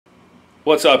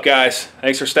What's up, guys?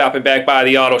 Thanks for stopping back by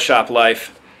the Auto Shop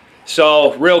Life.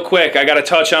 So real quick, I got to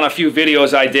touch on a few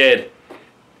videos I did.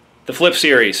 The flip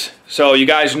series. So you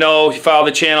guys know, if you follow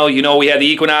the channel, you know we had the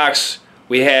Equinox,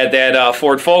 we had that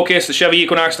Ford Focus, the Chevy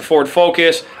Equinox, the Ford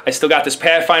Focus. I still got this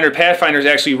Pathfinder. Pathfinder's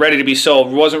actually ready to be sold.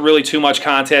 There wasn't really too much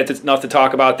content, it's enough to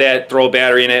talk about that, throw a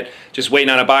battery in it. Just waiting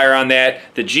on a buyer on that.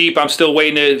 The Jeep, I'm still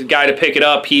waiting for the guy to pick it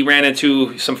up. He ran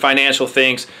into some financial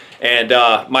things. And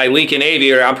my Lincoln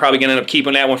Aviator, I'm probably going to end up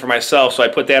keeping that one for myself, so I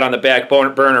put that on the back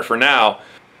burner for now.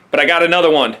 But I got another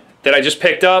one that I just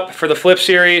picked up for the flip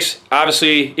series.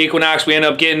 Obviously, Equinox, we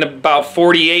ended up getting about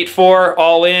 48 for,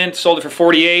 all in. Sold it for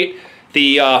 48.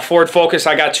 The Ford Focus,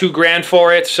 I got $2 grand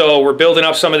for it, so we're building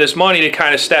up some of this money to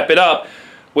kind of step it up.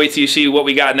 Wait till you see what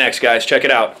we got next, guys. Check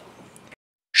it out.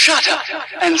 Shut up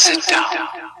and sit down.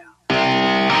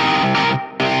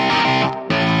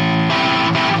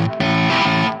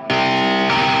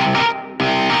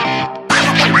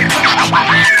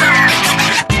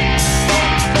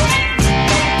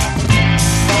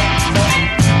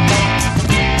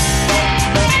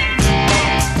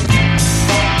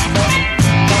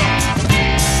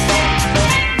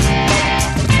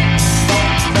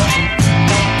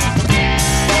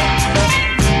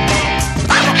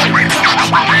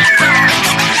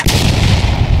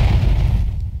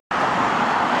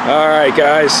 Alright,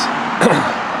 guys,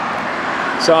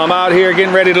 so I'm out here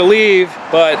getting ready to leave,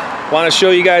 but want to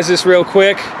show you guys this real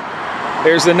quick.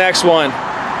 Here's the next one.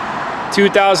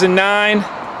 2009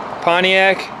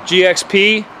 Pontiac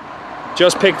GXP.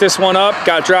 Just picked this one up,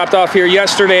 got dropped off here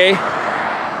yesterday.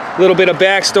 A little bit of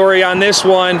backstory on this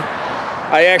one.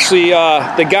 I actually,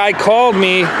 the guy called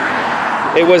me.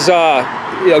 It was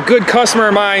a good customer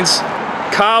of mine's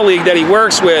colleague that he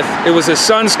works with. It was his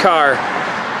son's car.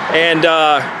 And,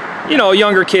 you know, a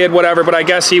younger kid, whatever, but I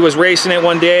guess he was racing it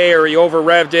one day or he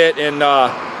over-revved it and,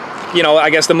 you know, I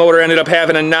guess the motor ended up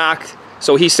having a knock.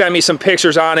 So he sent me some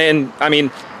pictures on it and, I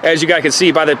mean, as you guys can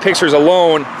see by the pictures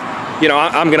alone, you know,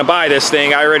 I'm going to buy this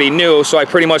thing. I already knew, so I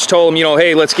pretty much told him, you know,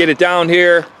 hey, let's get it down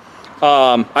here.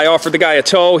 I offered the guy a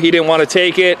tow. He didn't want to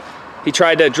take it. He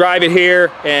tried to drive it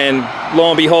here and lo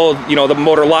and behold, you know, the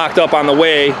motor locked up on the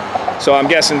way. So I'm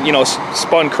guessing, you know,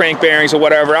 spun crank bearings or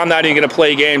whatever. I'm not even going to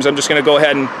play games. I'm just going to go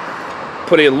ahead and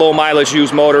put a low mileage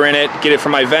used motor in it, get it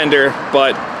from my vendor.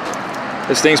 But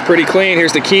this thing's pretty clean.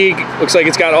 Here's the key. Looks like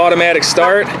it's got automatic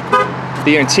start.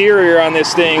 The interior on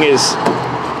this thing is,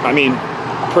 I mean,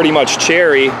 pretty much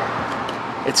cherry.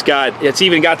 It's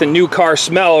even got the new car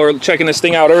smell. We're checking this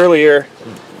thing out earlier.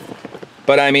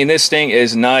 But I mean, this thing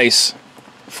is nice.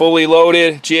 Fully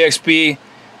loaded GXP.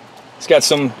 It's got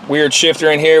some weird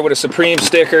shifter in here with a Supreme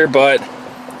sticker, but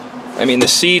I mean the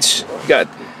seats, got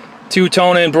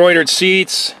two-tone embroidered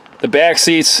seats. The back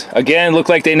seats, again, look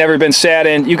like they've never been sat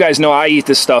in. You guys know I eat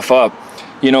this stuff up.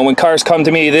 You know, when cars come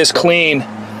to me this clean,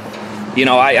 you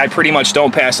know, I pretty much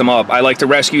don't pass them up. I like to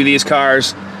rescue these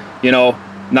cars. You know,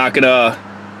 not gonna,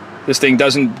 this thing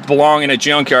doesn't belong in a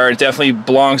junkyard. It definitely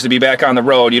belongs to be back on the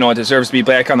road. You know, it deserves to be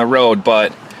back on the road,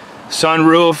 but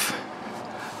sunroof.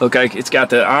 Look like it's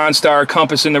got the OnStar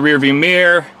compass in the rearview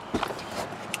mirror.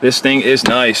 This thing is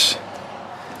nice.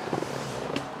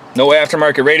 No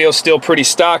aftermarket radio, still pretty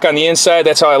stock on the inside.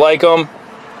 That's how I like them.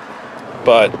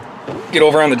 But get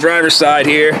over on the driver's side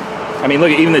here. I mean,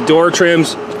 look, even the door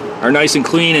trims are nice and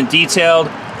clean and detailed.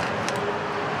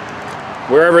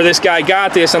 Wherever this guy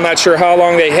got this, I'm not sure how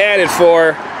long they had it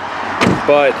for,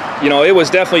 but you know, it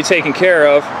was definitely taken care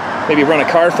of. Maybe run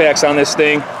a Carfax on this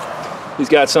thing. He's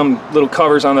got some little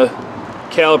covers on the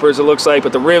calipers, it looks like,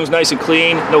 but the rim's nice and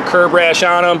clean. No curb rash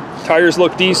on them. Tires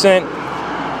look decent.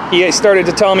 He started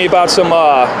to tell me about some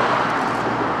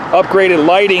upgraded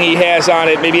lighting he has on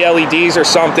it, maybe LEDs or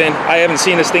something. I haven't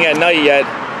seen this thing at night yet.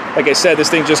 Like I said, this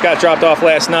thing just got dropped off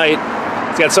last night.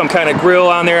 It's got some kind of grill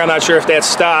on there. I'm not sure if that's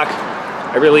stock.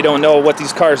 I really don't know what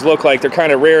these cars look like. They're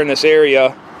kind of rare in this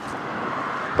area.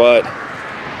 But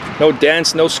no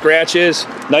dents, no scratches.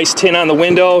 Nice tint on the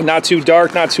window, not too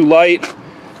dark, not too light.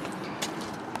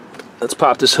 Let's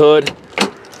pop this hood.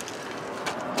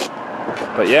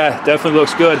 But yeah, definitely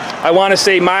looks good. I want to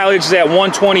say mileage is at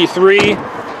 123,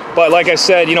 but like I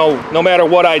said, you know, no matter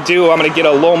what I do, I'm going to get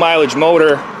a low mileage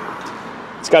motor.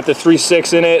 It's got the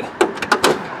 3.6 in it.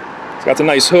 It's got the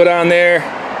nice hood on there.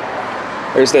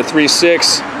 There's the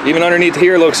 3.6. Even underneath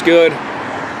here looks good.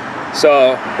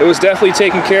 So it was definitely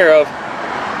taken care of.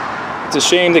 It's a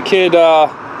shame the kid,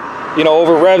 you know,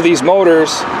 over-rev these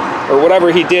motors or whatever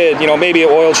he did. You know, maybe an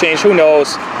oil change, who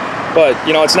knows. But,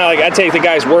 you know, it's not like I take the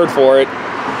guy's word for it.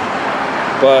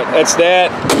 But that's that.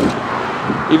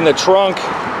 Even the trunk.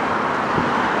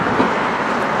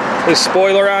 This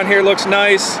spoiler on here looks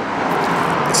nice.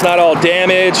 It's not all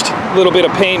damaged. A little bit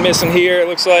of paint missing here, it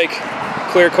looks like.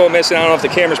 Clear coat missing. I don't know if the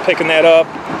camera's picking that up.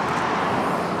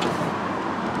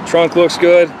 Trunk looks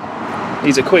good.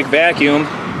 Needs a quick vacuum.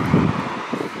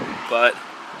 But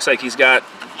looks like he's got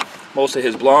most of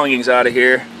his belongings out of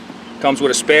here. Comes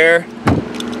with a spare.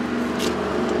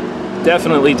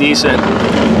 Definitely decent.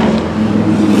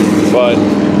 But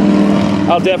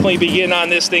I'll definitely be getting on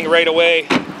this thing right away.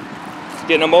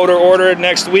 Getting a motor ordered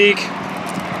next week.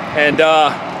 And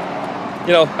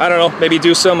you know, I don't know, maybe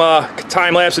do some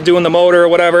time lapse of doing the motor or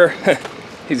whatever.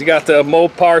 He's got the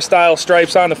Mopar style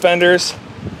stripes on the fenders.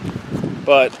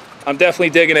 But I'm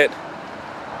definitely digging it.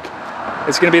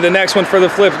 It's gonna be the next one for the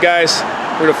flip, guys.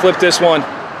 We're gonna flip this one.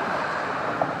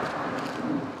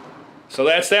 So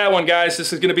that's that one, guys.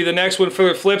 This is gonna be the next one for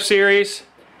the flip series.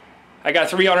 I got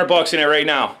 300 bucks in it right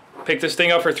now. Picked this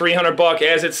thing up for 300 bucks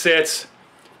as it sits.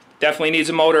 Definitely needs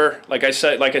a motor. Like I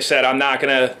said, I'm not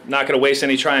gonna waste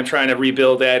any time trying to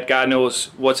rebuild that. God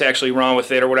knows what's actually wrong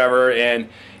with it or whatever, and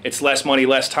it's less money,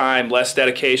 less time, less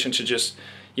dedication to just,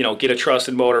 you know, get a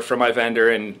trusted motor from my vendor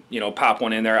and, you know, pop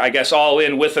one in there. I guess all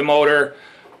in with the motor,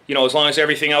 you know, as long as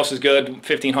everything else is good,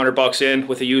 1,500 bucks in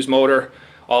with a used motor,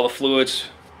 all the fluids.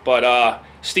 But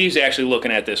Steve's actually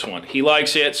looking at this one. He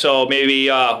likes it, so maybe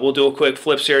we'll do a quick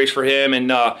flip series for him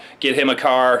and get him a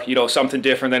car, you know, something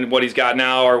different than what he's got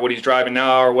now or what he's driving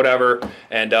now or whatever,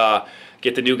 and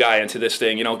get the new guy into this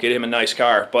thing, you know, get him a nice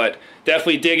car. But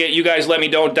definitely dig it. You guys let me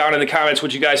know down in the comments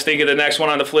what you guys think of the next one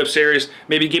on the flip series.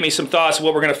 Maybe give me some thoughts of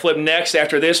what we're going to flip next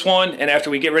after this one, and after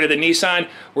we get rid of the Nissan.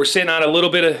 We're sitting on a little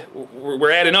bit of,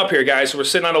 we're adding up here, guys. So we're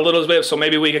sitting on a little bit, so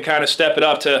maybe we can kind of step it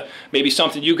up to maybe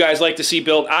something you guys like to see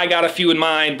built. I got a few in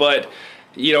mind, but,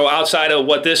 you know, outside of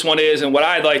what this one is and what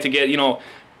I'd like to get, you know,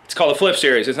 it's called a flip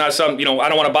series. It's not some, you know, I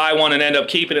don't want to buy one and end up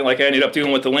keeping it like I ended up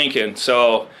doing with the Lincoln.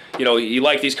 So, you know, you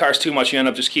like these cars too much, you end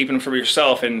up just keeping them for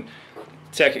yourself. And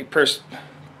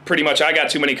pretty much I got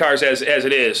too many cars as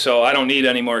it is, so I don't need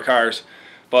any more cars.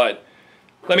 But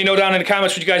let me know down in the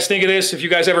comments what you guys think of this. If you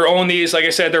guys ever own these, like I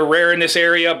said, they're rare in this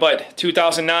area, but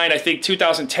 2009, I think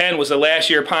 2010 was the last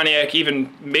year Pontiac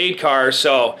even made cars,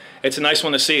 so it's a nice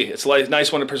one to see. It's a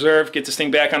nice one to preserve, get this thing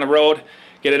back on the road,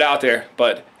 get it out there.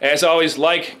 But as always,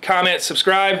 like, comment,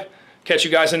 subscribe. Catch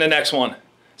you guys in the next one.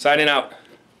 Signing out.